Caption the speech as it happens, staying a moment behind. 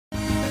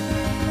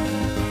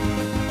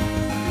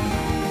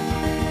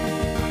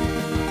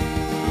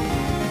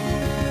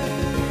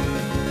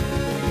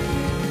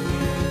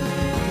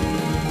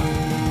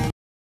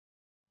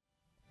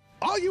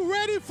Are you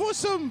ready for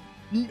some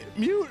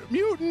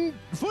mutant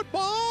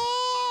football?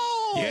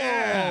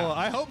 Yeah.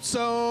 I hope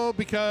so,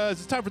 because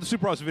it's time for the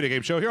Super Awesome Video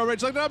Game Show here on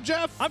Rage Like. I'm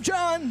Jeff. I'm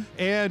John.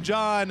 And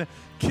John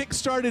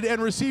kickstarted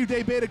and received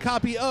a beta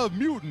copy of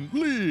Mutant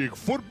League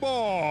Football.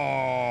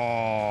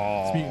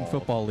 It's Mutant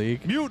Football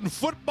League. Mutant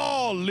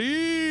Football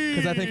League.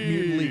 Because I think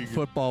Mutant League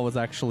Football was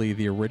actually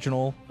the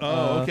original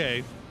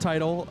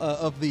title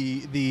of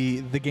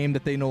the game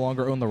that they no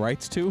longer own the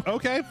rights to.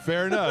 Okay,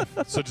 fair enough.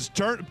 So just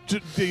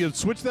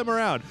switch them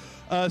around.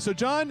 So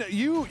John,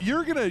 you're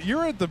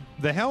at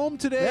the helm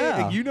today.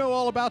 Yeah. And you know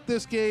all about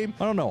this game.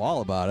 I don't know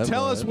all about it.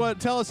 Tell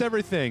us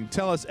everything.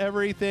 Tell us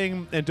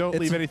everything, and don't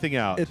leave anything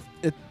out.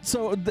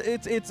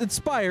 It's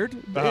inspired,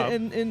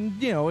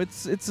 and you know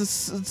it's a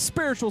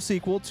spiritual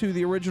sequel to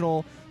the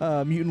original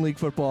Mutant League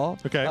Football.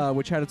 Okay.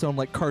 Which had its own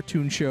like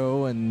cartoon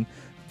show and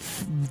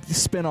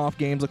spin-off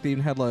games. Like they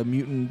even had like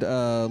Mutant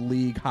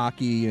League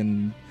Hockey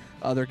and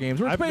other games.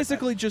 Where it's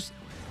basically just,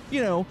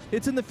 you know,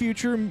 it's in the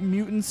future.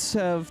 Mutants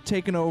have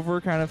taken over,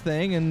 kind of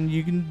thing, and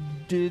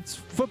it's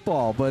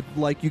football, but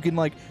like you can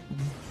like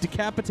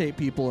decapitate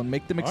people and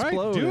make them explode.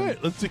 All right, do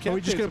it. Let's decapitate. Are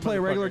we just gonna play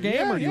a regular game?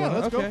 Yeah, or do you wanna,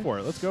 let's go for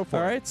it. Let's go for it.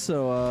 All right,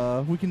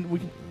 so we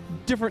can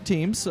different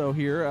teams. So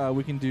here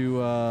we can do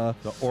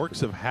the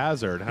Orcs of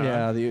Hazard. Huh?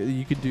 Yeah,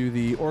 you could do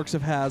the Orcs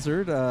of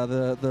Hazard,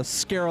 the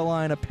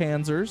Scarolina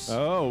Panzers.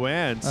 Oh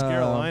man,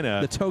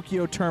 Scarolina. The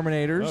Tokyo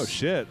Terminators. Oh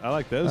shit, I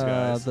like those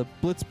guys. The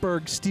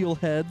Blitzburg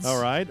Steelheads.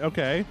 All right,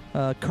 okay.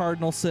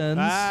 Cardinal Sins.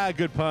 Ah,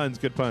 good puns,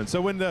 good puns.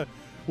 So when the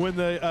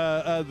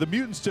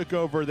mutants took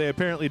over, they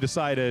apparently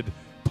decided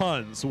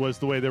puns was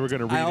the way they were going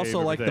to rename I also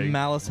like the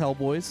Malice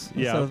Hellboys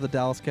instead of the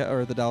Dallas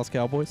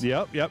Cowboys.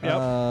 Yep.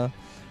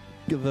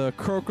 The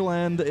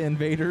Croakland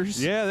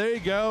Invaders. Yeah, there you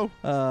go.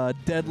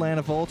 Deadland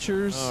of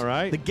Vultures. All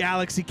right. The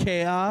Galaxy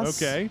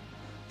Chaos. Okay.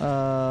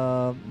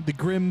 The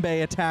Grim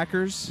Bay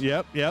Attackers.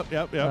 Yep.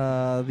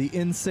 The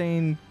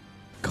Insane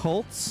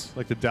Colts.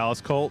 Like the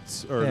Dallas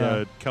Colts or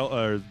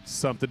the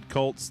something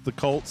Colts. The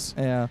Colts.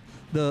 Yeah.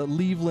 The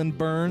Leveland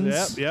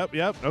Burns. Yep.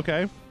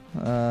 Okay.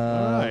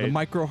 The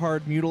Micro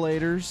Hard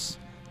Mutilators.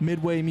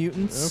 Midway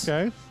Mutants.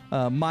 Okay.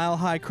 Mile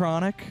High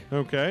Chronic.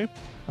 Okay.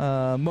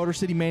 Motor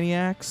City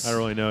Maniacs. I don't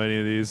really know any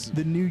of these.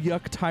 The New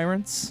Yuck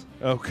Tyrants.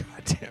 Oh, god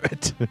damn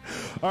it.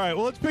 All right,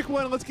 well, let's pick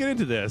one and let's get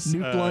into this.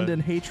 Nuke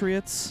London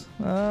Hatriots.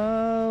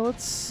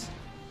 Let's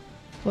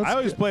I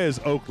always play as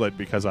Oakland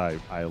because I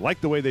like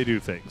the way they do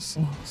things.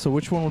 So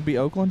which one would be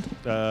Oakland?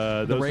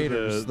 Those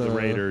Raiders. Are the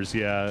Raiders,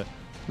 yeah.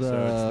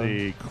 So it's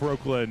the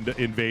Croakland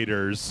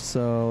Invaders.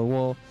 So,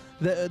 well,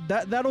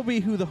 that'll be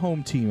who the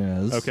home team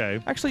is.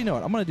 Okay. Actually, you know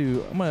what? I'm gonna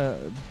do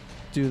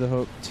the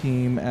home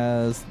team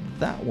as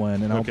that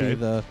one, and I'll be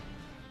the.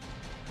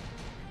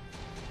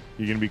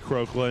 You're gonna be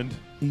Croakland.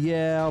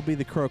 Yeah, I'll be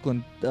the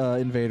Croakland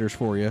Invaders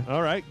for you.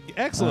 All right,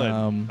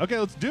 excellent. Okay,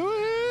 let's do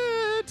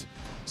it.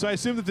 So I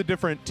assume that the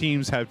different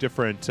teams have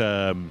different,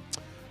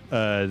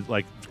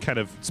 like kind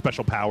of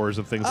special powers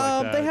and things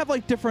like that. They have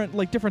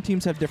different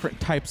teams have different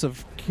types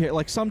of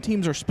like some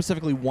teams are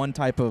specifically one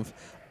type of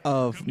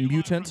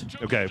mutant.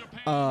 Okay.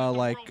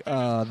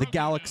 The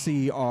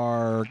Galaxy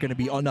are going to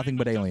be nothing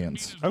but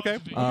aliens. Okay.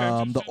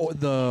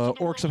 The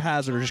Orcs of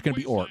Hazard are just going to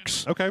be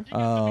orcs. Okay.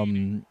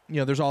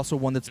 There's also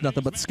one that's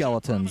nothing but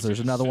skeletons. There's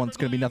another one that's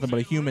going to be nothing but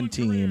a human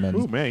team. And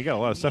ooh, man, you got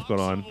a lot of stuff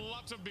going on.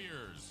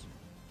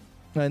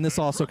 And this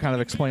also kind of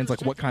explains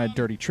like what kind of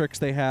dirty tricks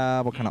they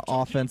have, what kind of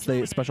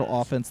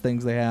special offense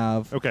things they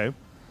have. Okay.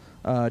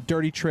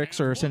 Dirty tricks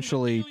are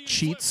essentially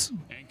cheats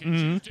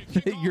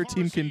that your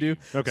team can do.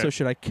 Okay. So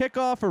should I kick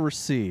off or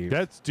receive?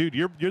 Dude,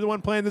 you're the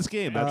one playing this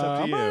game. That's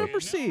up to you. I'm gonna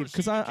receive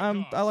because I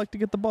like to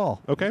get the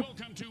ball. Okay.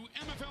 Welcome to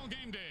MFL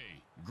Game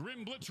Day.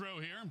 Grim Blitzrow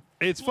here.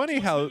 It's funny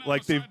how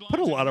like they've put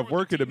a lot of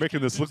work into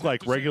making this look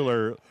like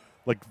regular,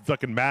 like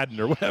fucking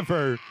Madden or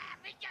whatever.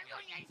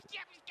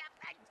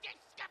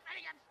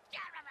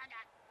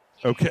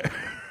 Okay.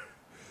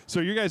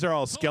 So you guys are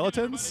all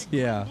skeletons?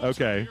 Yeah.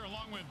 Okay.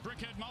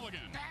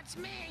 That's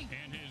me.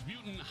 And his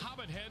mutant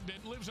hobbit head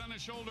that lives on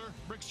his shoulder,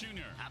 Bricks Jr.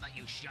 How about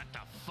you shut the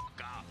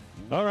fuck up?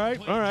 All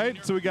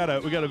right. So we got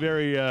a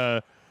very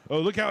oh,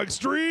 look how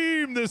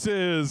extreme this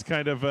is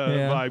kind of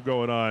vibe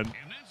going on. And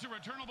that's a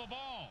returnable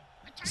ball.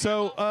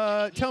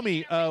 So tell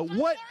me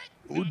what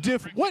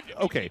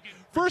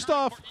first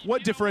off,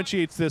 what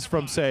differentiates this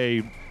from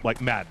say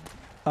like Madden?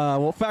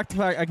 Well, fact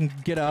I can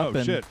get up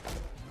and shit.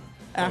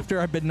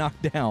 After I've been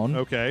knocked down.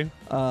 Okay.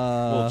 A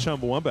little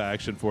Chumbawamba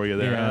action for you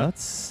there. Yeah, huh?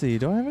 let's see.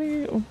 Do I have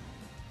any?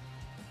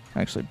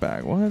 Actually,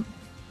 back. What?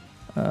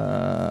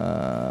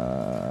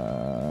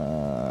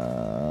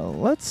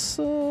 Let's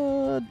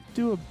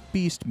do a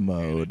beast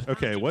mode.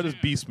 Okay, what does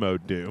beast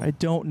mode do? I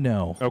don't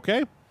know.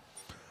 Okay.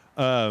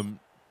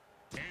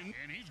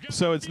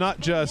 So it's not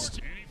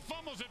just.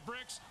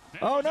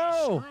 Oh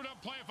no!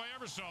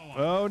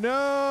 Oh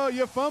no!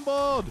 You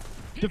fumbled.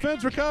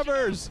 Defense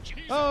recovers.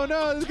 Oh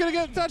no! This is gonna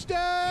get a touchdown.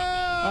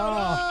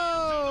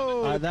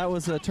 Oh. No! That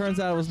was. Turns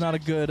out it was not a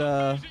good.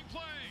 The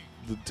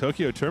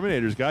Tokyo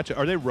Terminators gotcha.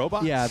 Are they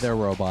robots? Yeah, they're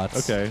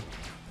robots. Okay.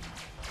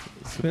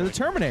 They're the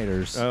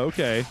Terminators. Oh,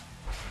 okay.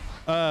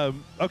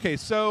 Okay,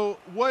 so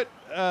what?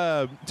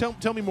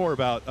 Tell me more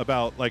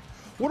about like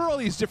what are all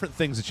these different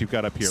things that you've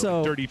got up here?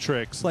 So, like dirty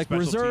tricks, like special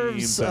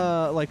reserves, teams,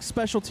 and like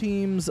special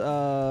teams,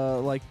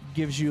 like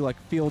gives you like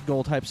field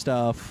goal type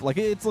stuff. Like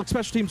it's like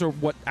special teams are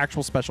what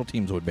actual special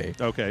teams would be.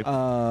 okay.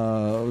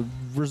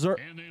 Reserve.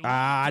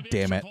 Ah,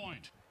 damn it!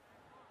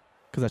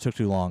 Because that took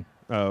too long.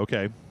 Oh,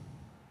 okay.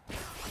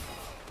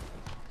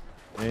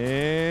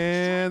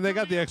 And they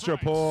got the extra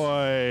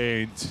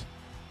point.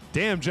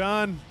 Damn,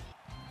 John.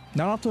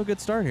 Not off to a good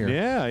start here.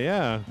 Yeah,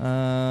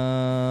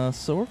 yeah.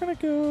 So we're gonna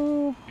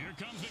go Here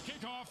comes the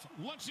kickoff.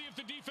 Let's see if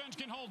the defense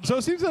can hold So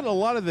it seems that a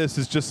lot of this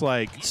is just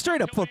like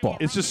straight up football.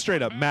 it's just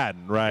straight up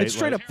Madden, right? It's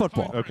straight Like- up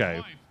football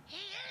Okay.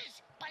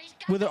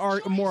 with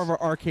more of an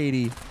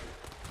arcadey.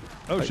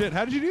 Oh shit!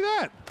 How did you do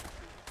that?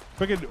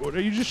 Fucking, are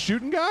you just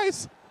shooting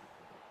guys?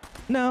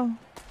 No,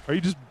 Are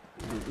you just?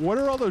 What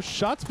are all those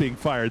shots being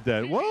fired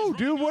then? Whoa,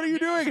 dude! What are you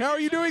doing? How are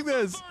you doing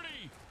this?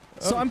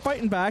 so I'm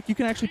fighting back. You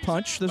can actually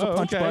punch. There's a Oh,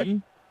 punch okay.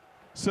 button.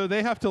 So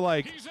they have to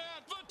like. He's at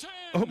the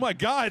 10. Oh my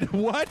God!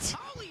 What?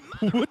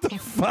 What the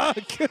fuck?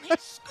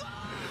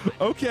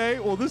 Okay,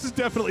 well this is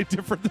definitely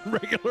different than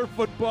regular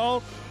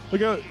football.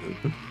 Like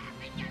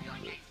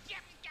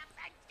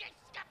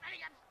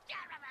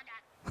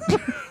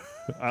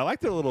I like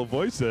their little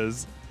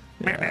voices.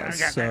 Yeah,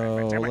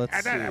 so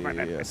let's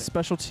see.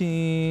 Special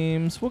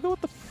teams. We'll go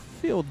with the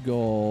field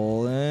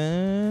goal,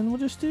 and we'll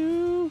just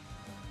do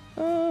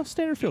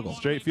standard field goal.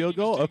 Straight field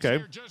goal?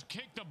 Okay. Just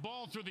kick the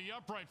ball through the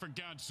upright, for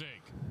God's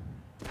sake.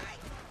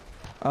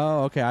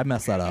 Oh, okay. I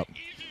messed that up.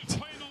 Easiest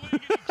play in the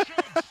league, and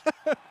it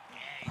shows.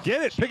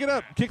 Get it, pick it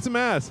up, kick some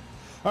ass.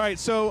 All right,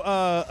 so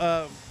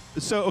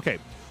okay,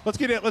 let's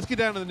get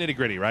down to the nitty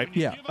gritty, right?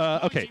 Yeah.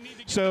 Okay,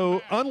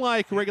 so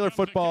unlike regular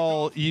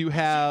football, you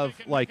have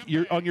like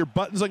on your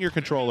buttons on your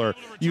controller,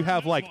 you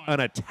have like an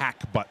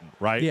attack button,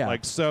 right? Yeah.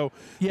 Like so.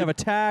 You have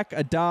attack,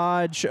 a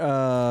dodge,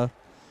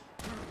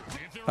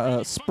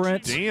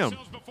 sprint. Damn.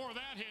 Before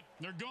that hit,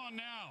 they're gone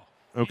now.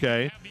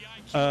 Okay.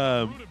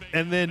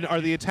 And then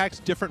are the attacks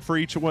different for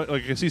each one?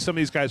 Like I see some of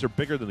these guys are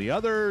bigger than the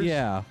others.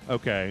 Yeah.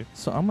 Okay.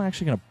 So I'm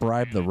actually gonna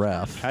bribe the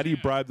ref. How do you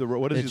bribe the?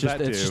 What does that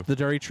do? It's just the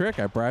dirty trick.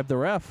 I bribe the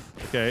ref.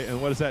 Okay, and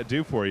what does that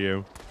do for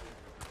you?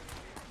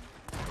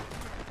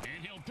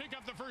 And he'll pick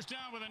up the first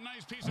down with a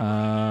nice piece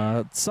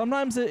of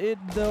Sometimes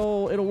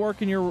it'll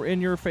work in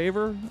your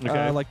favor.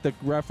 Okay. Like the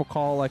ref will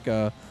call like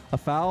a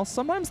foul.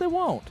 Sometimes they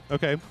won't.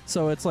 Okay.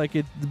 So it's like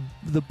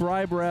the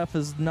bribe ref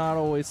is not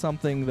always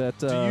something that.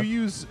 Do you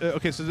use?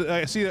 Okay, so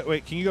I see that.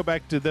 Wait, can you go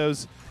back to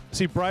those?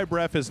 See, bribe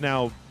ref is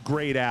now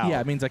grayed out. Yeah,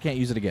 it means I can't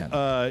use it again.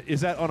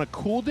 Is that on a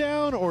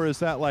cooldown or is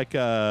that like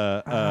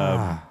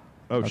a?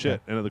 Oh okay.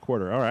 shit! End of the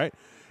quarter. All right.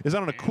 Is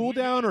that on a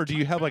cooldown or do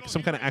you have like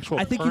some kind of actual?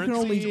 I think you can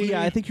only. currency?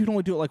 Yeah, I think you can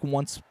only do it like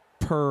once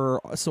per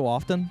so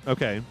often.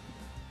 Okay.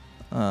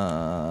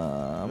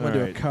 I'm gonna do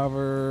a Alright.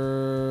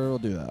 cover. We'll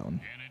do that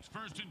one. And it's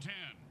 1st and 10.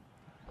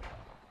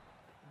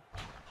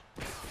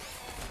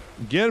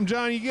 Get him,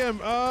 John. You get him.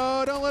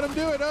 Oh, don't let him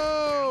do it.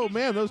 Oh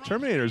man, those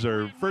Terminators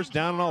are first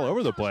down and all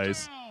over the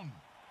place.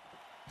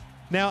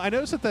 Now I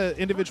noticed that the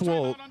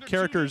individual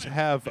characters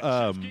have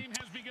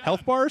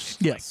health bars.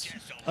 Yes.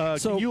 So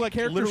So can you like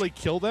characters- literally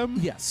kill them?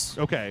 Yes.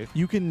 Okay.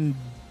 You can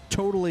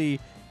totally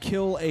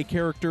kill a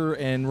character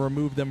and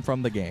remove them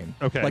from the game.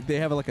 Okay. Like they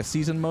have like a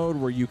season mode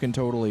where you can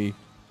totally And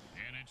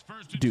it's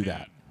 1st and do 10.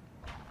 that.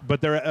 But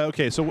they're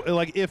okay. So,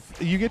 like,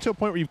 if you get to a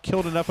point where you've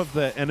killed enough of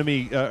the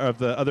enemy of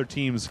the other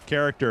team's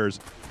characters,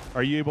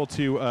 are you able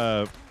to?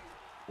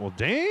 Well,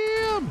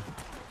 damn!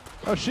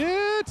 Oh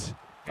shit!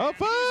 Oh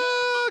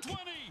fuck! 20.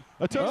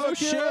 A total Oh,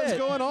 shit.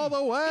 going all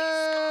the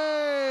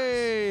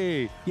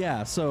way.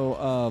 Yeah.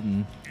 So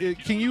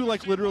Can you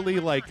like literally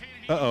like?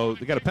 They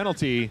got a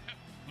penalty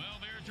Well,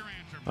 there's your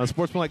answer. on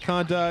sportsmanlike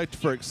conduct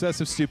for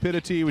excessive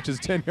stupidity, which is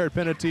 10-yard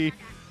penalty.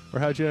 Or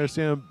how'd you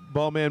understand?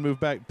 Ball man move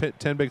back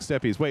 10 big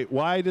steppies. Wait,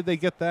 why did they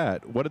get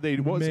that? What did they?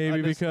 What was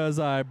maybe because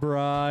I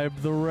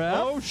bribed the ref.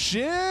 Oh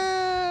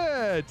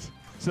shit!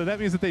 So that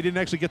means that they didn't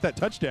actually get that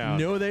touchdown.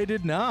 No, they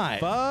did not.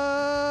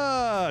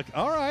 Fuck!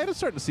 All right, I'm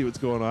starting to see what's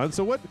going on.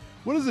 So what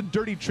does the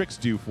dirty tricks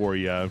do for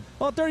you?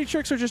 Well, dirty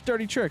tricks are just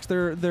dirty tricks.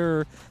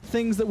 They're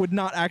things that would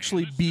not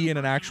actually be in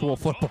an actual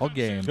football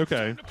game.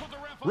 Okay.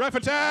 Ref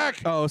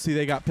attack! Oh, see,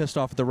 they got pissed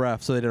off at the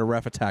ref, so they did a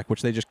ref attack,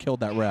 which they just killed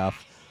that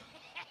ref.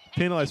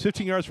 Penalized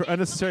 15 yards for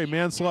unnecessary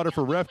manslaughter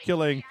for ref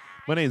killing.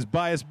 My name's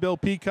Bias Bill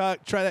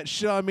Peacock. Try that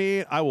shit on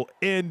me, I will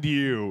end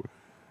you.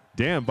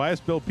 Damn, Bias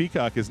Bill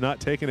Peacock is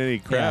not taking any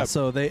crap. Yeah,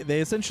 so they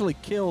essentially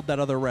killed that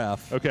other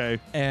ref. Okay.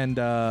 And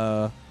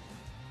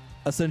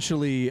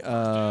essentially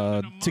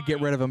to get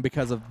rid of him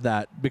because of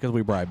that, because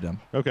we bribed him.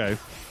 Okay.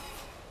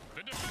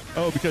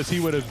 Oh, because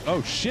he would have.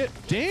 Oh shit!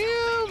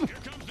 Damn!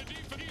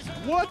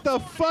 What the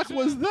fuck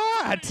was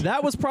that?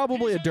 That was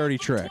probably a dirty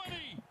trick.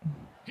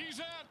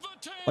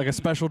 Like a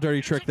special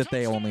dirty trick that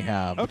they only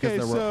have. Okay, because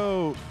there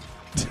were-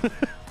 so. You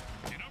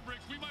know,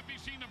 Bricks, we might be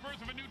seeing the birth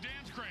of a new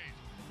dance craze.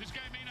 This guy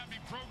may not be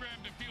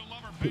programmed to feel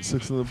love or Put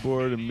 6 on the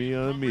board and me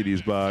on a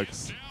Meaties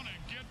box. Down and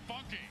get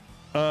funky.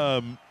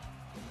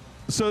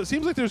 So it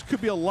seems like there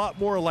could be a lot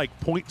more like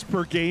points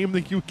per game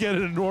than you get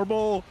in a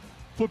normal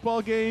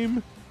football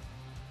game.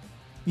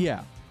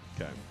 Yeah.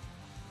 Okay.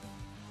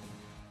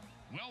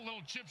 Well,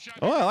 little chip shot.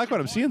 Oh, I like what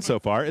I'm seeing so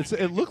far.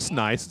 It looks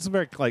nice. It's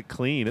very like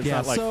clean. It's Yeah,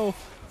 not like so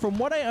from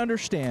what I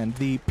understand,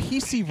 the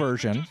PC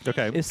version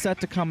is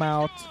set to come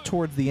out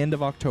towards the end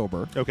of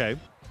October. okay.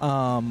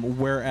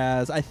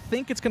 Whereas I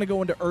think it's going to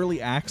go into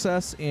early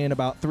access in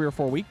about 3 or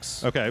 4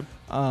 weeks. Okay.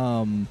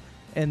 And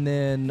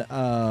then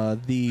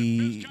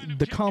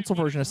the console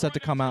version is set to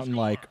come out in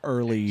like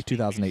early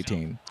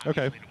 2018.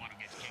 Okay.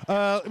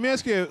 Let me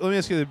ask you.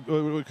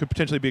 What could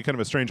potentially be kind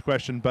of a strange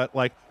question, but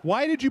like,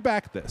 why did you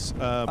back this?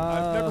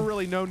 I've never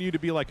really known you to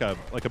be like a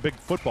big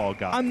football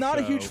guy. I'm not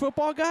a huge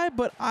football guy,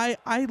 but I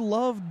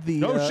loved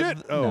the. Oh shit!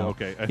 Oh, no.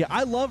 okay. Yeah,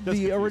 I loved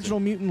the original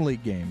Mutant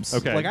League games.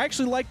 Okay. Like I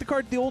actually liked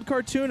the old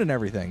cartoon and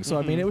everything. So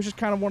I mean, it was just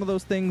kind of one of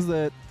those things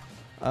that,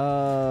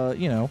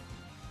 you know.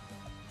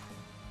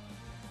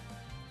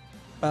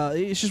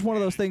 It's just one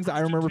of those things that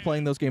I remember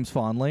playing those games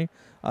fondly.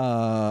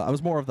 I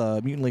was more of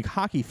the Mutant League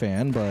hockey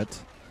fan,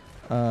 but.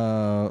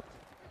 Oh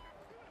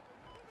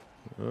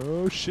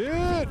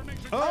shit!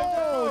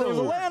 Oh, there was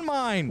a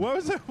landmine. What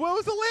was it? What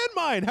was the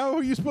landmine? How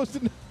are you supposed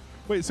to?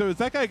 Wait, so is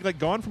that guy like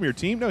gone from your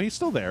team? No, he's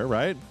still there,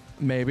 right?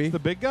 Maybe the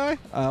big guy.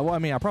 Well, I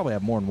mean, I probably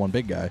have more than one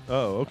big guy.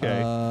 Oh,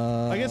 okay.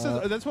 I guess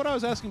that's what I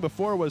was asking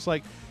before. Was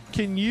like,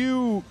 can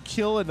you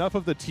kill enough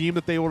of the team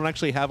that they will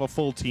actually have a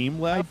full team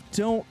left? I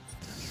don't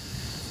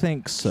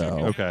think so.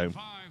 Okay.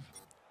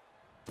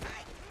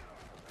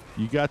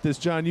 You got this,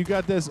 John. You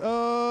got this.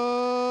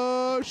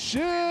 Oh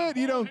shit!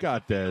 You don't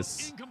got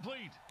this.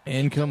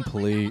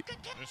 Incomplete.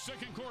 The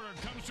second quarter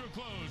comes to a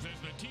close as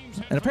the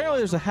teams And apparently,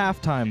 there's a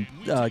halftime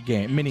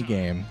mini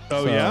game.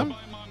 Oh so. yeah. by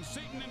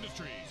Monsatan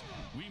Industries.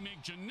 We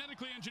make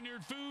genetically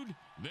engineered food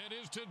that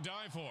is to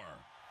die for.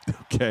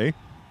 Okay.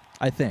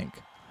 I think.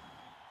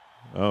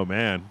 Oh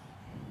man.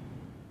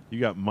 You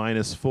got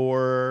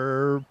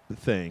 -4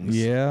 things.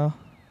 Yeah.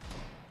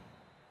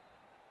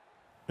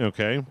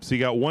 Okay. So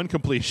you got one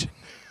completion.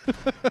 And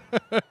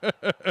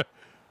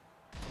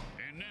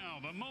now,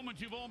 the moment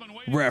you've all been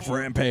waiting Ref for.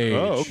 Rampage.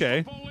 Oh,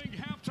 okay. Football League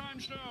halftime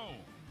show.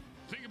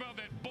 Think about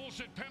that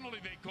bullshit penalty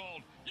they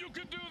called. You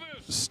could do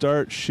this.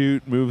 Start,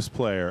 shoot, moves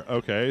player.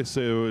 Okay,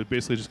 so it's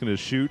basically just going to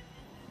shoot.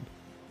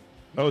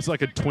 Oh, it's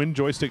like a twin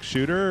joystick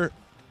shooter.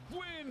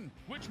 Win,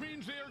 which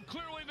means they are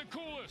clearly the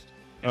coolest.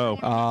 Oh.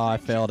 I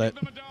failed it.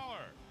 Give them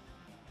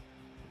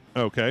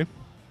 $1. Okay.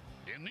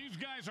 And these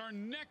guys are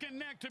neck and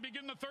neck to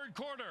begin the third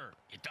quarter.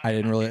 I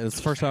didn't really. It's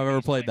the first time I've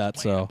ever played that.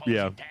 So.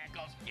 Yeah.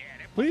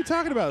 What are you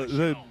talking about?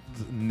 The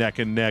neck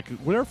and neck.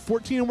 We're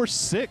 14 and we're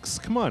 6.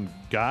 Come on,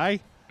 guy.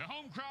 The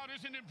home crowd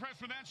isn't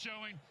impressed with that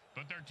showing,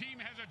 but their team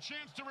has a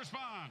chance to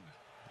respond.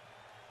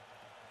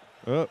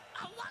 Oh.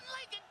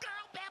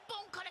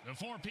 The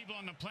 4 people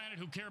on the planet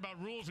who care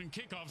about rules and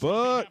kickoffs But-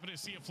 will be happy to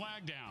see a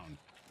flag down.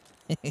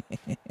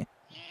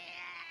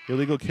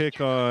 Illegal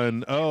kick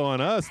on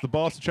us. The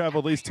ball's to travel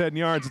at least 10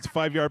 yards. It's a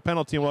 5-yard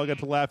penalty, and we all got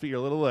to laugh at your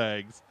little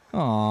legs.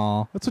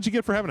 Aw. That's what you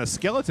get for having a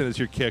skeleton as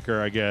your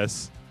kicker, I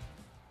guess.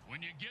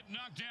 When you get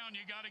knocked down,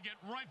 you got to get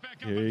right back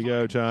up. Here and you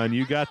go, fight. John.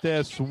 You got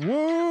this.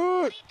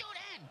 What?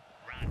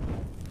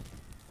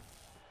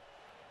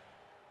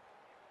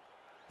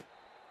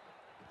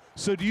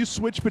 So do you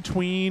switch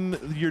between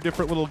your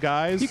different little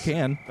guys? You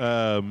can.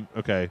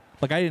 Okay.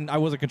 Like I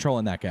wasn't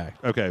controlling that guy.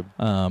 Okay.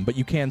 But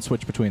you can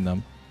switch between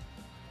them.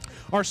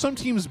 Are some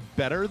teams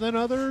better than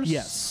others?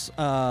 Yes.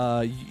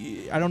 I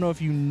don't know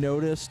if you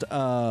noticed,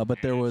 but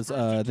there was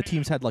the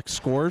teams had like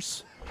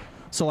scores,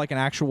 so like an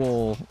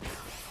actual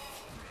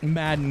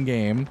Madden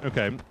game.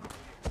 Okay.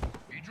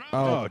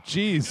 Oh, Oh,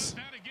 jeez.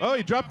 Oh,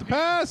 he dropped the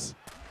pass.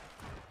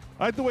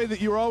 I like the way that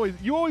you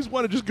always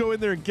want to just go in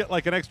there and get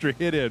like an extra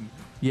hit in.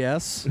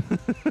 yes.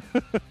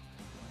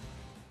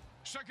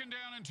 Second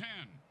down and 10.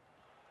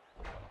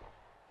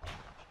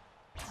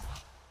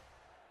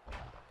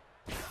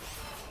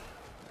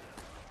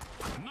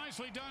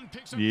 Nicely done.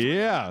 Picks up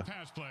Yeah.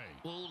 pass play.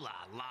 Ooh la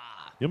la.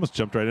 You almost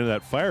jumped right into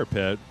that fire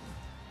pit.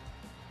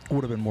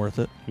 Would have been worth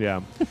it.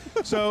 Yeah.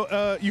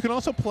 So you can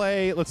also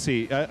play. Let's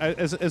see.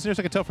 As near as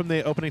I can tell from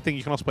the opening thing,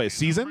 you can also play a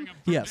season.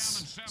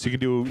 Yes. So you can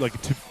do like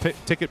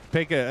pick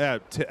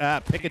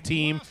a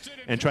team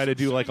and try to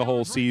do like a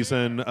whole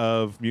season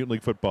of Mutant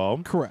League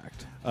football.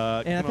 Correct. You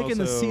And I can think in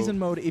the also- season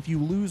mode, if you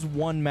lose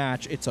one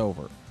match, it's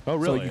over. Oh,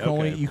 really?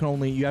 So you can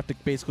only you have to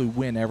basically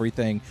win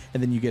everything,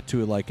 and then you get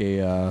to like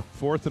a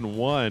 4th and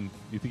 1.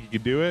 You think you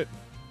can do it?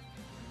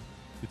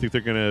 You think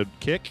they're gonna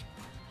kick?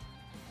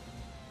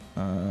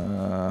 And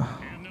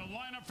they'll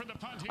line up for the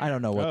punt here. I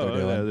don't know what oh, they're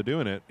doing. Yeah, they're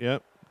doing it.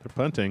 Yep, they're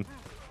punting.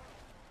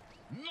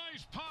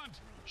 Nice punt.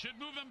 Should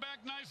move them back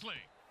nicely.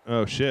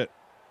 Oh shit.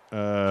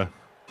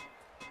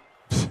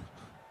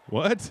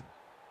 What?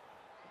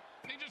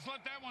 They just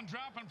let that one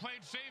drop and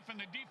played safe, and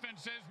the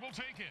defense says, we'll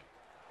take it.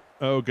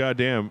 Oh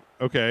goddamn.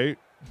 Okay.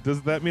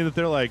 Does that mean that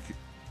they're like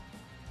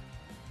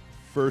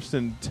 1st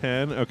and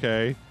 10?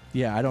 Okay.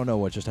 Yeah, I don't know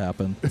what just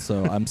happened.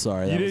 So I'm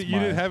sorry. You That was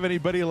didn't have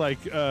anybody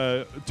like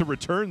to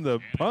return the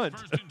And it's punt.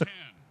 first and 10.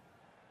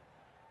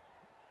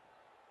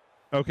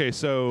 Okay,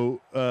 so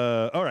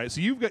all right,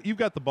 so you've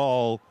got the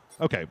ball.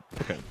 Okay.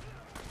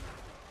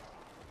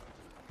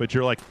 But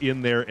you're like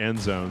in their end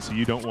zone, so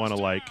you don't want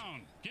to like.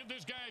 Give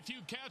this guy a few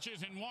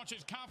catches and watch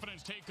his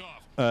confidence take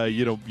off.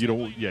 You don't.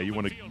 Yeah, you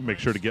want to make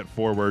sure to get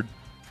forward.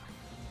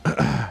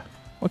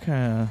 Okay.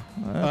 And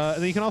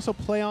then you can also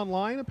play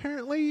online,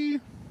 apparently.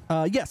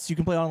 Yes, you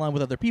can play online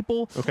with other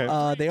people. Okay.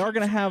 They are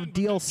going to have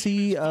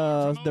DLC.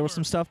 There was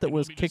some stuff that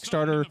was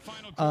Kickstarter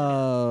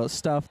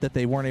stuff that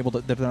they weren't able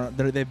to.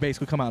 They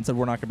basically come out and said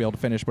we're not going to be able to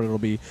finish, but it'll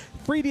be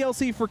free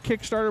DLC for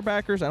Kickstarter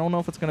backers. I don't know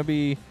if it's going to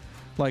be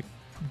like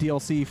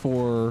DLC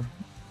for.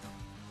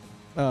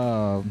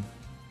 I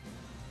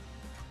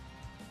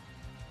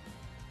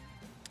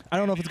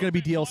don't know if it's going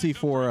to be DLC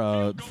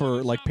for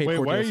like paid for. Wait,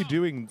 why are DLC. you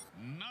doing?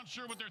 Not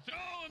sure what they're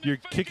You're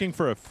kicking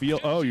for a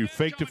field. Oh, you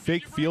fake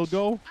field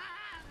goal.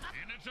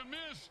 And it's a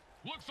miss.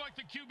 Looks like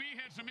the QB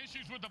had some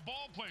issues with the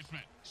ball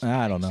placement.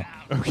 I don't know.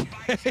 Okay.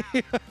 How many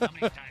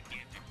times do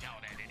you have to tell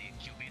that idiot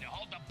QB to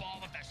hold the ball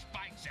with the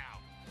spikes out?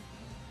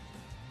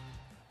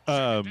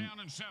 Down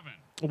and 7.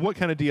 What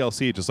kind of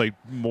DLC? Just like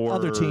more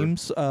Other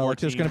teams. Like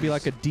there's going to be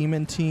like a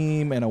demon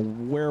team and a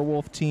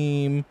werewolf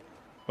team.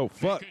 Oh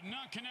fuck! Could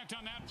not connect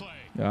on that play.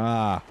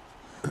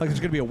 Like there's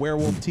going to be a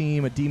werewolf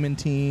team, a demon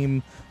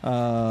team,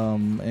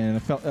 and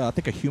I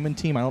think a human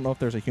team. I don't know if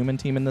there's a human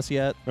team in this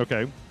yet.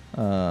 Okay.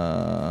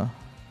 And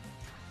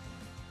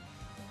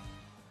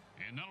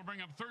that'll bring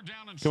up 3rd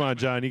down and 7. Come on,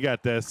 John, you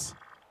got this.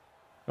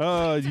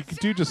 Oh,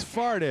 dude just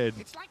farted.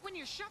 It's like when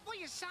you shuffle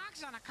your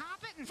socks on a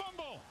carpet and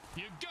Fumble.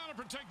 You gotta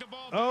protect the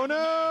ball. Oh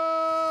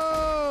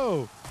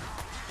no!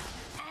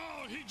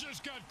 Oh, he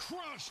just got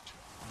crushed.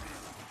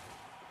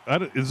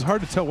 It's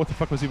hard to tell what the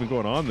fuck was even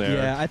going on there.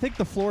 Yeah, I think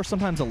the floor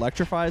sometimes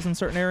electrifies in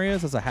certain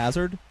areas as a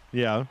hazard.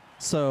 Yeah.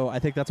 So I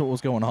think that's what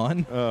was going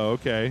on. Oh,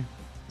 okay.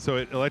 So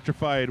it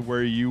electrified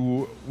where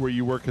you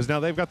were, because now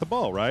they've got the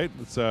ball, right?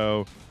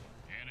 So.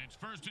 And it's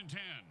 1st and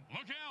 10.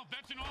 Look out!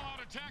 That's an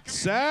all-out attack.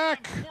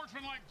 Sack.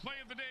 Sportsmanlike play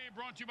of the day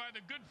brought to you by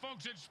the good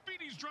folks at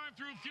Speedy's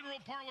Drive-Thru Funeral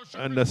Parlor.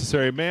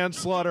 Unnecessary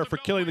manslaughter for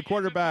killing the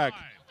quarterback.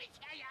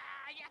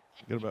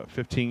 Get about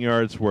 15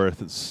 yards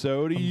worth. And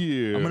so do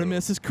you. I'm going to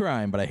miss his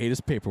crime, but I hate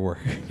his paperwork.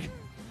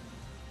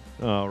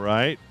 All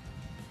right.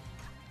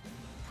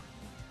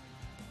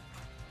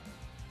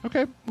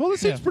 Okay. Well,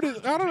 this seems pretty.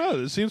 I don't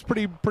know. This seems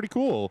pretty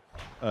cool.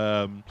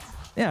 Yeah,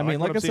 I mean,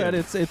 like I said,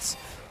 it's.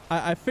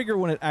 I figure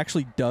when it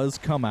actually does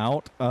come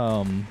out.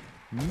 No.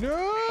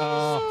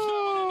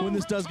 When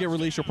this does get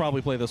released, you'll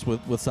probably play this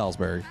with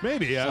Salisbury.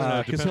 Maybe. I don't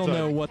know. Because he'll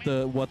know what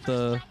the. robots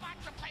replaced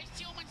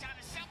humans on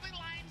assembly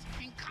lines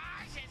in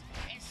cars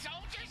and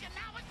soldiers and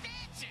now with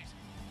dancers.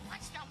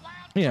 What's the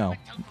wild You know,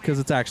 because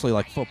it's actually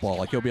like football.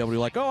 Like he'll be able to be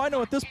like, oh, I know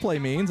what this play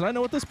means, and I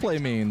know what this play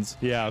means.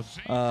 Yeah.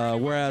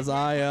 Whereas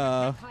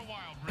I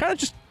kind of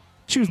just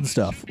choosing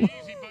stuff. Easy,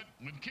 but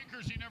with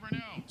kickers, you never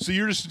know. So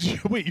you're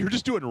just wait. You're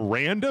just doing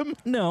random.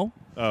 No.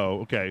 Oh,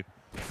 okay.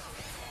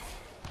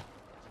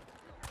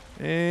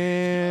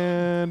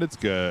 And it's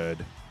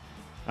good.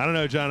 I don't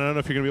know, John. I don't know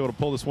if you're going to be able to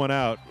pull this one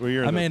out.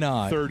 You're in I may the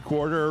not. 3rd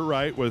quarter,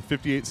 right, with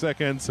 58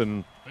 seconds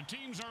and The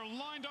teams are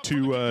lined up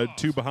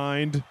two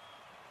behind.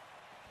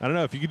 I don't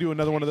know if you could do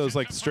another one of those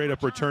like straight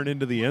up return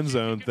into the end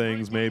zone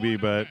things, maybe.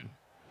 But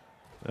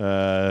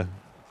oh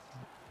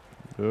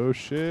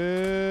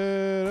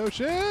shit! Oh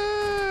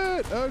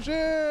shit! Oh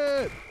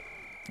shit!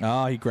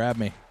 Oh, he grabbed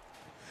me.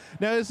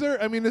 Now, is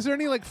there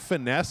any like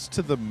finesse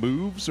to the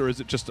moves, or is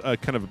it just a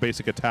kind of a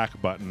basic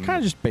attack button? Kind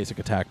of just basic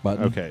attack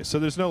button. Okay, so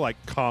there's no like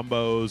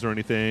combos or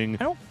anything.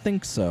 I don't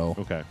think so.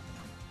 Okay,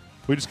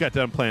 we just got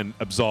done playing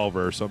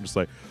Absolver, so I'm just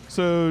like,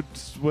 so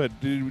what?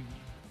 Did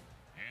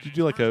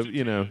you like a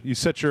you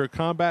set your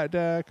combat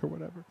deck or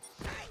whatever?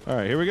 All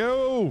right, here we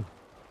go.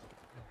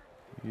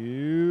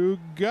 You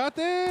got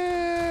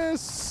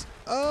this.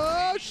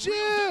 Oh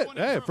shit!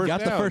 Hey, first Got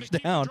down. the first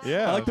down.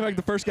 Yeah. I like the fact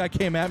the first guy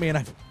came at me and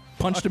I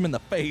punched him in the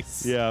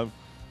face. Yeah.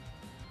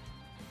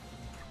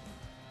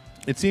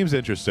 It seems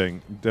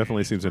interesting.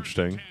 Definitely seems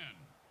interesting.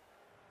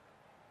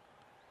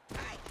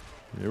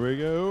 Here we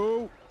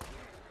go.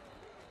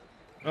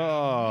 Oh.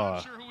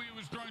 Not sure who he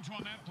was throwing to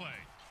on that play.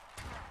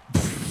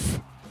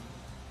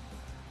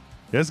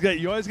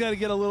 You always got to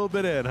get a little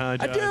bit in, huh,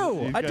 John? I do.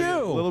 You I gotta get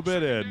do. A little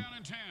bit in. Down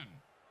and 10.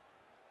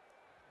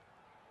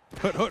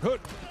 Hut.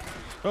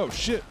 Oh,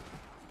 shit.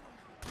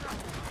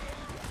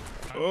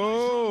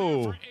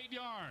 Oh. For 8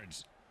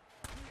 yards.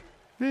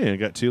 Yeah, I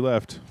got 2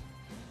 left.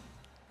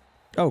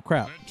 Oh,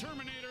 crap. The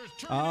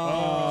Terminators.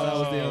 Oh, that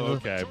was the end of the...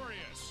 Okay.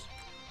 Victorious.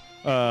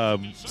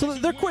 So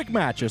they're quick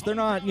matches. They're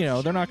not,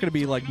 they're not going to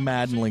be like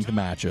Madden-linked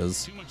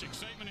matches. Too much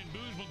excitement and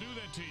booze will do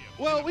that to you.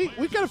 Well,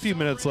 we've got a few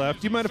minutes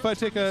left. Do you mind if I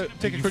take a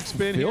quick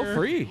spin Feel here?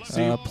 free.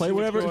 See Play what's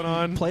whatever. going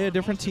on. Play a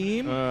different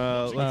team.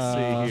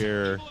 Let's see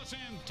here.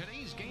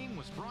 Today's game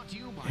was brought to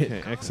you by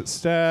Okay, exit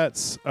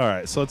stats. All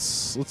right, so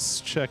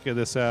let's check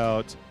this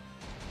out.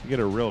 You get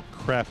a real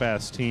crap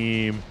ass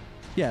team,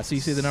 Yeah, so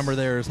you see the number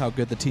there is how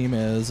good the team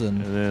is,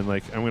 and and then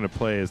like I'm gonna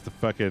play as the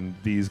fucking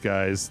these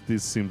guys.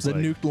 These seems the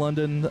like nuked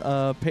London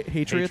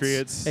Patriots,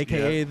 Patriots,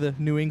 a.k.a. yeah. the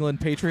New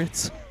England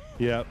Patriots.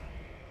 Yep.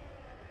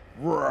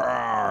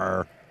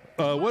 Roar.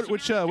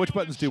 Which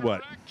buttons do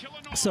what?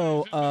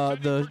 So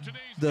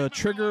the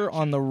trigger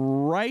on the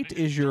right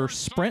is your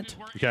sprint.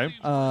 Okay.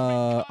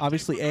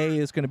 Obviously, A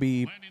is going to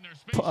be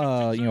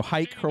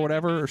hike or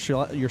whatever, or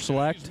your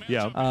select.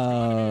 Yeah.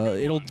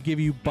 It'll give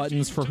you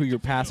buttons for who you're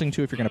passing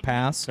to if you're going to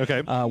pass.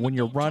 Okay. When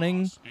you're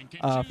running,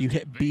 if you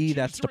hit B,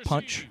 that's to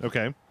punch.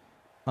 Okay.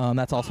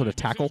 That's also to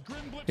tackle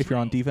if you're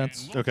on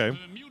defense. Okay.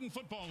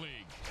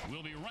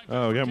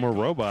 Oh, we got more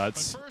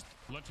robots.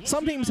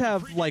 Some teams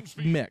have like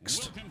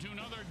mixed.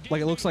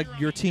 Like it looks like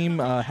your team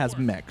has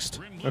mixed.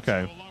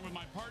 Okay. How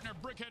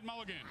you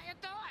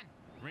doing?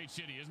 Great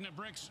city, isn't it,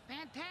 Bricks?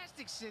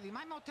 Fantastic city.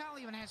 My motel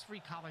even has free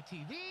color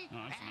TV Oh,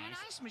 and that's an nice.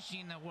 ice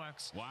machine that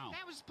works. Wow.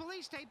 There was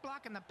police tape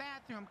blocking the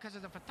bathroom because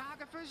of the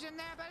photographers in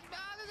there, but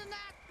other than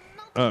that,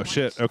 no Oh, complaints.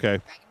 shit. Okay.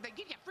 They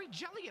give you free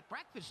jelly at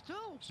breakfast too.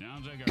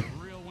 Sounds like a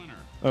real winner.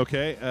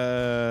 Okay.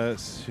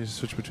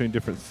 Switch between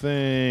different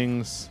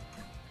things.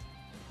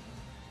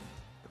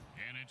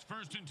 And it's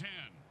 1st and 10.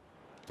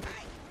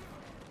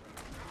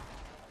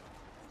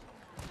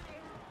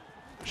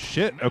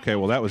 Shit. Okay.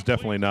 Well, that was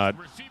definitely not.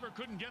 Receiver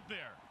couldn't get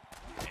there.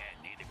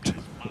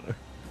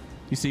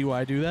 You see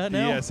why I do that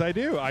now? Yes, I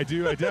do. I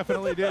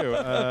definitely do.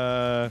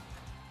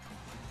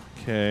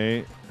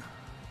 Okay.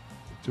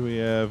 Do we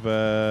have?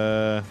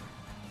 Let's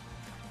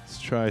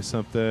try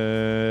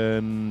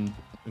something.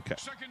 Okay.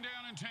 2nd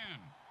down and 10.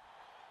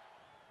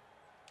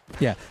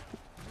 Yeah.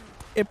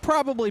 It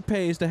probably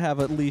pays to have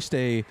at least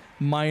a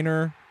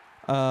minor.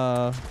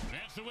 That's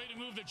the way to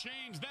move the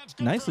chains. That's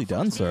good Nicely for a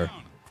done, first sir.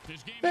 down.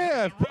 This game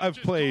Yeah, is I've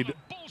played. a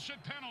bullshit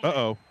penalty.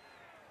 Uh-oh.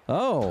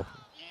 Oh.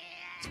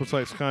 Looks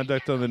like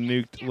conduct on the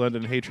nuked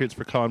London Hatriots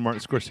for calling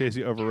Martin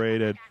Scorsese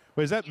overrated.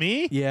 Wait, is that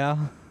me? Yeah.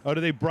 Oh,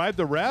 did they bribe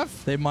the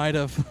ref? They might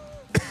have.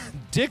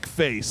 Dick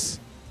face.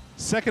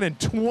 2nd and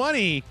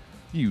 20.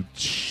 You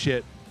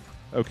shit.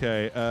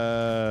 Okay.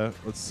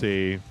 Let's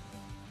see.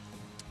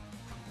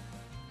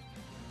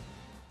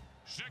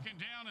 2nd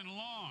down and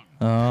long.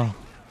 Oh.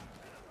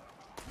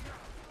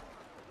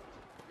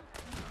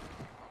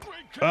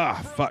 Great Ah,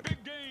 cover for a fuck.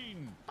 big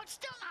gain. But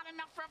still not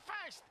enough for a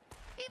first.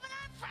 Even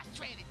I'm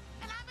frustrated,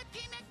 and I'm a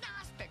team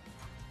agnostic.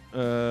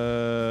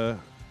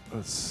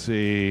 Let's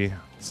see.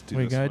 Let's do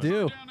What you this gotta one.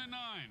 do? Down and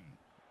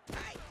 9.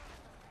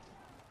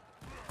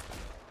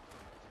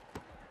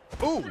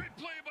 Ooh. Great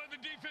play by the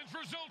defense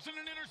results in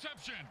an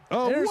interception.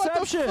 Oh,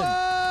 Interception. what the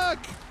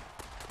fuck?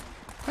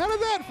 How did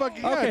that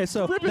fucking Okay,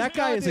 so rip his that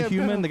guy is a goddamn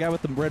human. head. The guy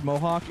with the red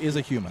mohawk is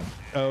a human.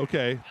 Oh,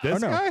 okay. This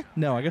no. guy?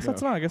 No, I guess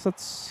that's not. I guess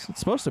that's it's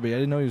supposed to be. I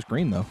didn't know he was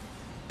green though.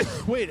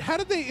 Wait, how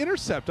did they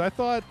intercept? I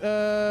thought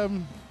that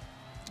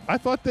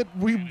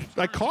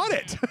I caught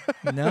it.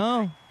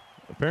 No,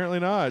 Apparently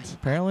not.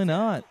 apparently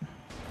not.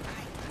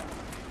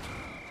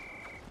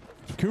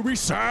 QB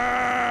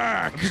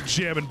sack. Just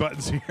jamming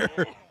buttons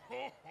here.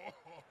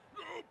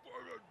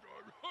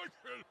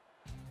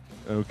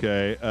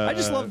 Okay. I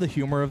just love the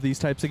humor of these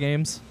types of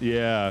games.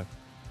 Yeah.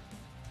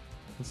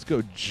 Let's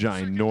go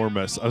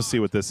ginormous. I'll see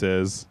what this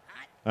is.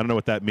 I don't know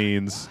what that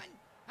means.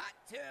 Hot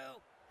 2,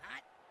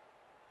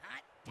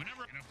 hot.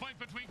 Whenever in a fight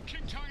between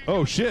King Kong and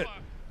Oh, Godzilla, shit.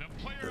 the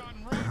player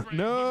on road rage would win.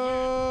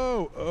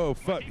 No. Oh,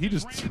 fuck. He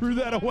just threw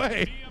that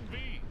away. DMV.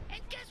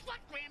 And guess what,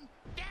 Grim?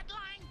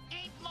 Deadline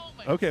ain't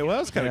moving. Okay, well,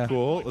 that's kind of Yeah.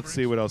 cool. Let's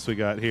see what else we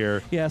got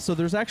here. Yeah, so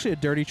there's actually a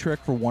dirty trick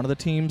for one of the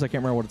teams. I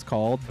can't remember what it's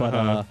called,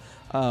 but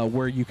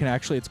where you can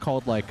actually, it's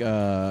called like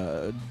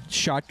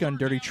shotgun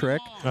dirty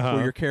trick,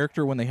 where your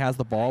character, when they has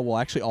the ball, will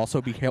actually also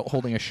be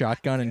holding a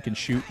shotgun and can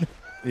shoot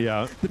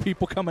Yeah. the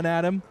people coming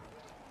at him.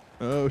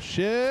 Oh,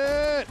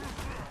 shit.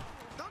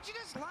 Don't you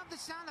just love the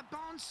sound of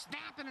bones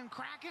snapping and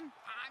cracking?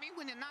 I mean,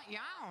 when they're not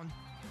yawn.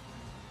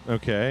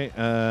 Okay,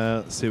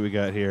 let's see what we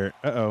got here.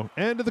 Uh-oh.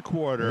 End of the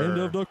quarter. End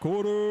of the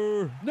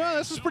quarter. No,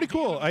 this is pretty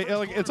cool. I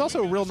like. It's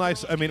also real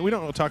nice. I mean, we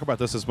don't talk about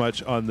this as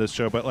much on this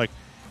show, but like,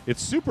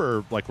 it's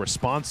super like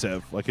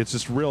responsive. Like, it's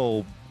just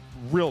real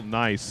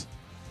nice.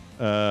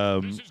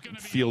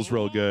 Feels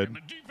real good. And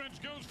the defense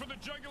goes for the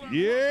jugular.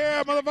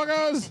 Yeah,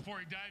 motherfuckers! Before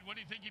he died, what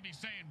do you think he'd be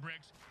saying,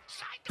 Briggs?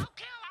 Psycho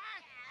killer!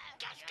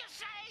 Qu'est-ce que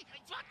c'est?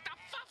 What the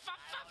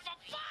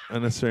fuck?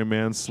 Unnecessary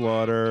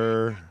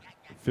manslaughter.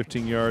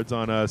 15 yards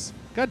on us.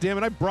 God damn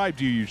it! I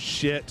bribed you, you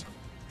shit.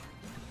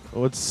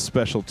 What's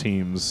special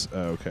teams?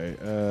 Oh, okay.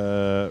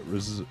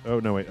 Oh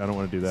no, wait. I don't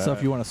want to do that. So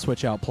if you want to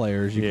switch out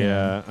players, you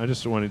yeah, I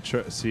just want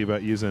to see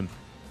about using.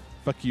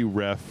 Fuck you,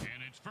 ref. And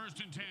it's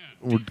 1st and 10.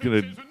 We're Defense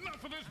gonna- says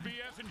enough of this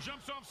BS and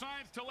jumps off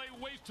sides to lay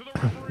waste to the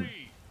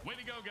referee. Way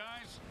to go,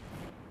 guys.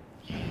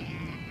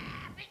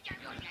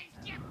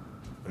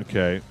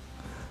 Okay.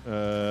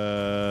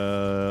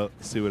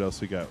 Let's see what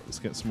else we got. Let's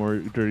get some more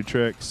dirty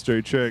tricks.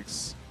 Dirty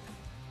tricks.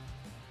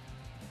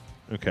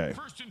 Okay.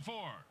 1st and 4.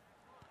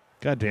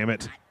 God damn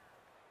it.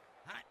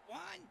 Hot 1,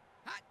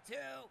 hot 2,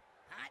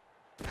 hot.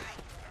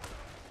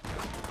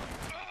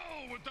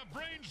 Oh, with the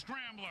brain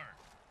scrambler.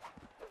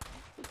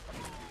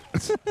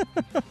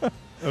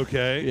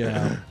 Okay.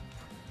 Yeah.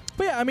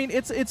 But yeah, I mean,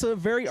 it's a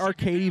very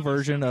arcadey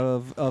version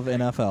of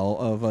an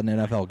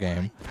NFL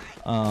game,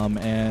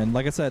 and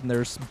like I said, and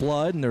there's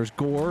blood and there's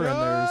gore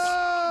and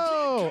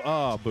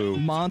there's boo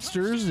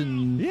monsters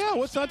and yeah.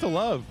 What's not to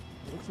love?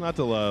 What's not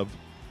to love?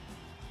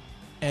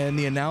 And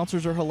the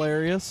announcers are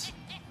hilarious.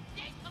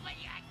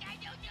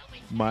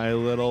 My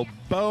Little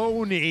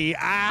Boney.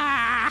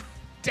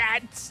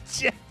 That's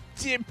Jib.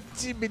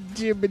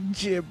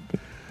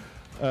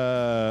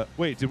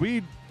 Wait, did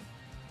we?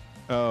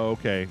 Oh,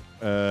 okay.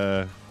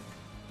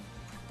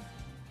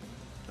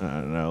 I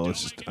don't know.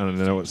 I don't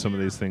know what some of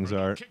these things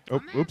are.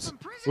 Oh, oops.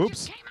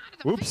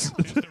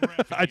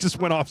 I just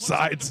went off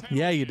sides.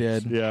 Yeah, you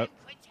did. Yeah.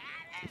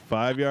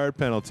 5-yard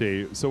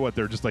penalty. So what?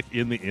 They're just like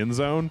in the end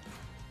zone,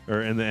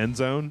 or in the end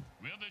zone.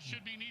 Well, this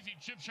should be an easy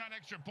chip shot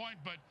extra point,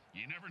 but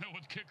you never know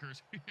with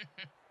kickers.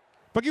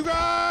 Fuck you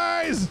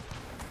guys!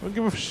 I don't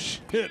give a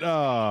shit.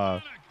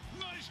 Nice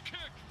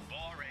kick.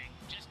 Boring.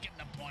 Just give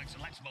them the points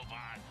and let's move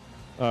on.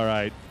 All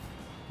right.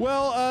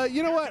 Well,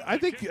 you know what? I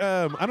think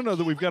I don't know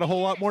that we've got a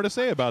whole lot more to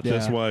say about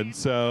this one.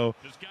 So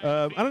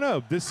I don't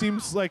know. This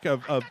seems like a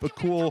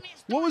cool.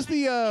 What was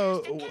the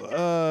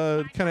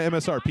kind of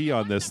MSRP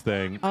on this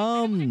thing?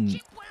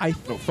 I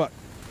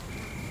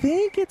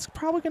think it's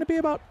probably going to be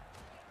about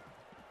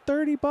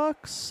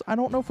 $30. I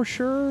don't know for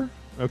sure.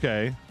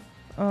 Okay.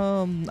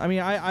 I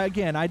mean, I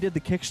did the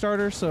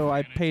Kickstarter, so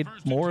I paid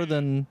more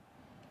than,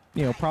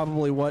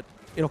 probably what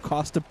it'll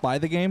cost to buy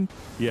the game.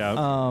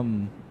 Yeah.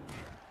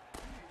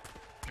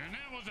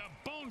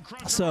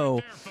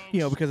 So,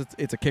 because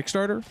it's a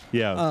Kickstarter.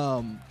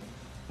 Yeah.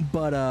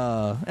 But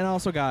and I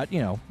also got,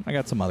 I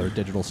got some other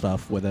digital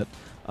stuff with it.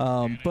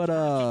 Like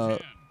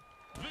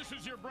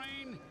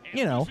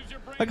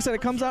I said,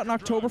 it comes out in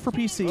October for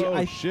PC. Oh,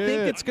 I shit.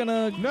 think it's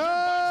gonna.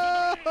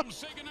 No!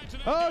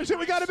 Oh shit,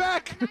 we got it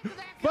back!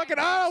 Fucking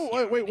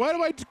wait, why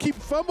do I keep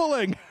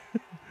fumbling?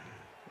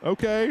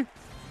 Okay.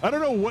 I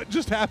don't know what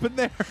just happened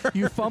there.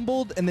 You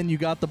fumbled, and then you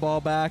got the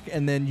ball back,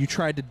 and then you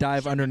tried to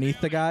dive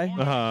underneath the guy.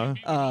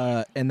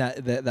 And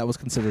that was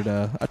considered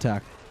a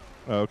attack.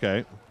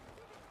 Okay.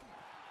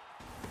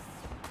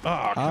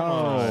 Oh, come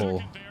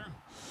on.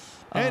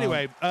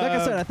 Anyway, like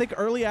I said, I think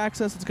early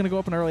access. It's going to go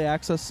up in early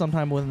access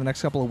sometime within the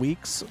next couple of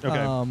weeks.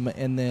 Okay.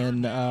 And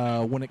then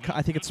when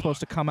I think it's supposed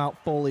to come out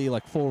fully,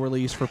 like full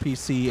release for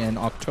PC in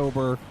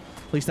October.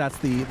 At least that's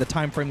the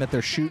time frame that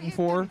they're shooting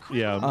for.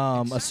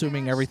 Yeah.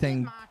 Assuming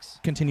everything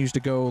continues to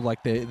go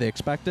like they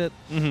expect it.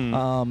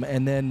 Mm-hmm.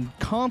 And then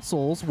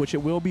consoles, which it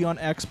will be on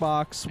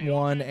Xbox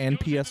One and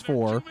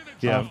PS4.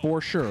 Yeah.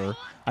 For sure.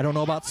 I don't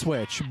know about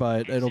Switch,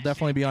 but it'll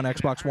definitely be on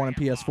Xbox One and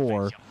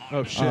PS4.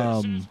 Oh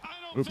shit.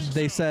 Oops.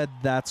 They said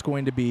that's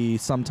going to be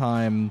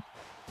sometime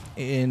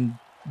in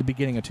the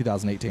beginning of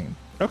 2018.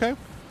 Okay.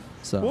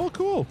 So. Well,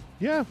 cool.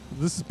 Yeah.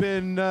 This has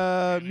been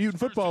Mutant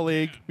Football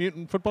League.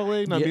 Mutant Football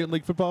League, not Mutant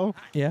League Football.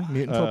 Yeah,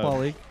 Mutant Football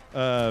League.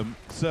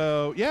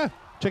 So, yeah.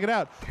 Check it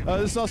out. This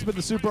has also been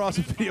the super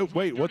awesome video.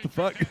 Wait, what the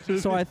fuck?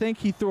 So I think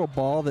he threw a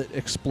ball that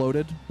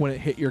exploded when it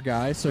hit your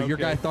guy. So your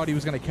guy thought he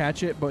was going to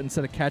catch it, but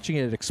instead of catching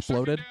it, it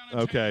exploded.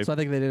 Okay. So I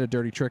think they did a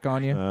dirty trick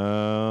on you.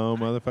 Oh,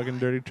 motherfucking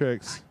dirty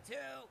tricks.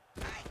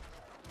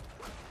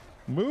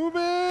 Move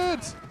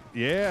it!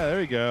 Yeah,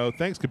 there you go.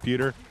 Thanks,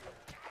 computer.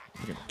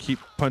 I'm gonna keep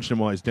punching him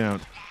while he's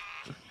down.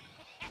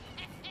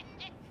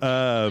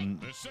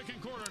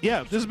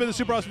 Yeah, this has been the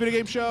Super Awesome Video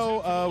Game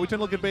Show. We tend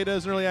to look at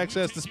betas and early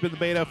access. This has been the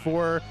beta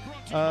for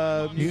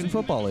Mutant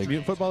Football League.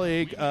 Mutant Football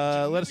League.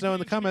 Let us know in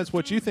the comments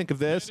what you think of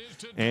this,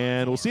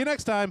 and we'll see you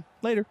next time.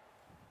 Later.